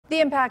The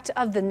impact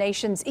of the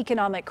nation's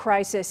economic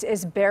crisis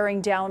is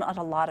bearing down on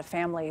a lot of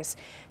families.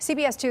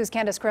 CBS 2's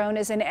Kandiss Crone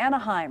is in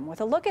Anaheim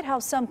with a look at how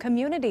some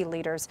community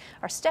leaders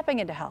are stepping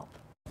in to help.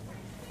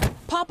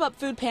 Pop-up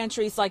food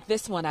pantries like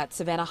this one at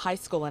Savannah High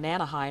School in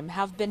Anaheim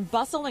have been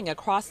bustling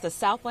across the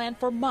Southland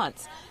for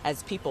months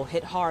as people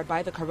hit hard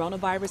by the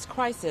coronavirus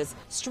crisis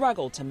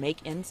struggle to make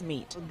ends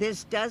meet.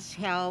 This does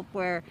help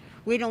where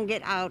we don't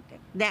get out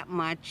that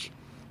much,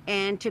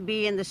 and to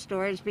be in the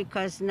stores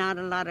because not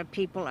a lot of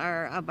people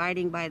are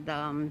abiding by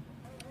the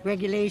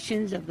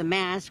regulations of the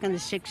mask and the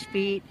 6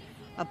 feet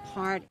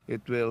apart.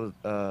 It will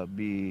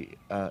be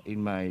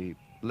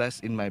less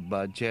in my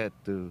budget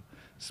to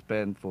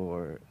spend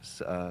for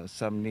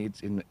some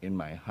needs in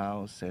my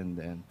house, and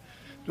then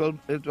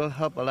it will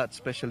help a lot,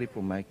 especially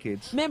for my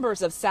kids.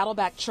 Members of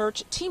Saddleback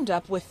Church teamed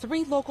up with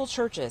 3 local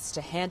churches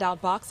to hand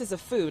out boxes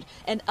of food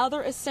and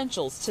other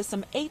essentials to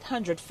some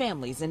 800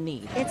 families in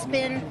need. It's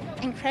been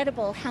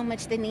incredible how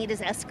much the need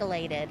has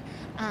escalated.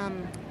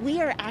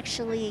 We are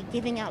actually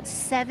giving out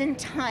 7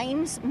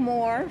 times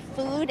more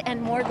food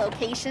and more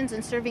locations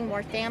and serving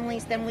more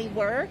families than we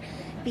were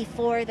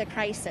before the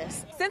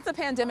crisis. Since the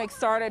pandemic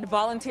started,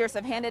 volunteers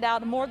have handed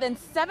out more than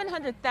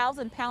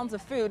 700,000 pounds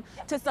of food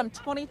to some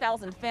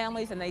 20,000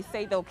 families, and they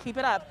say they'll keep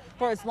it up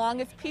for as long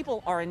as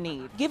people are in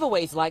need.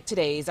 Giveaways like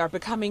today's are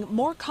becoming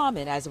more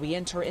common as we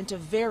enter into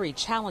very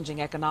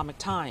challenging economic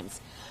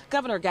times.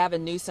 Governor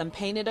Gavin Newsom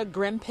painted a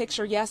grim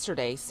picture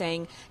yesterday,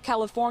 saying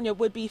California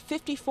would be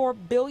 $54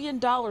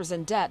 billion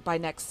in debt by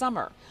next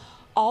summer.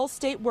 All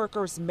state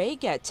workers may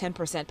get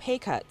 10% pay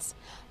cuts.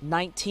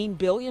 $19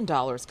 billion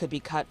could be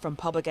cut from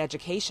public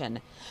education.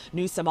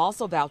 Newsom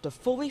also vowed to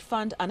fully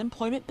fund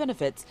unemployment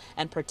benefits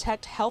and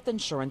protect health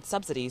insurance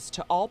subsidies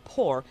to all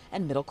poor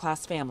and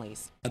middle-class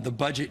families. The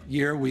budget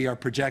year, we are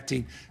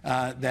projecting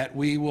that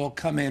we will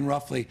come in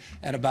roughly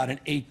at about an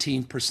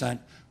 18%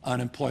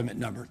 unemployment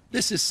number.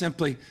 This is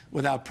simply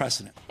without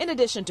precedent. In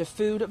addition to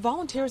food,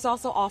 volunteers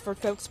also offered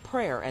folks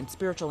prayer and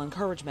spiritual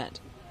encouragement.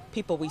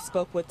 People we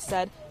spoke with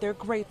said they're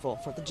grateful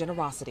for the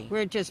generosity.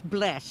 We're just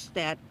blessed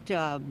that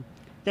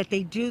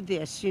they do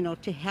this,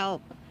 to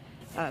help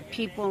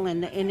people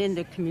and in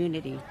the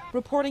community.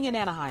 Reporting in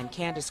Anaheim,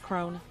 Kandiss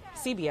Crone,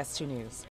 CBS 2 News.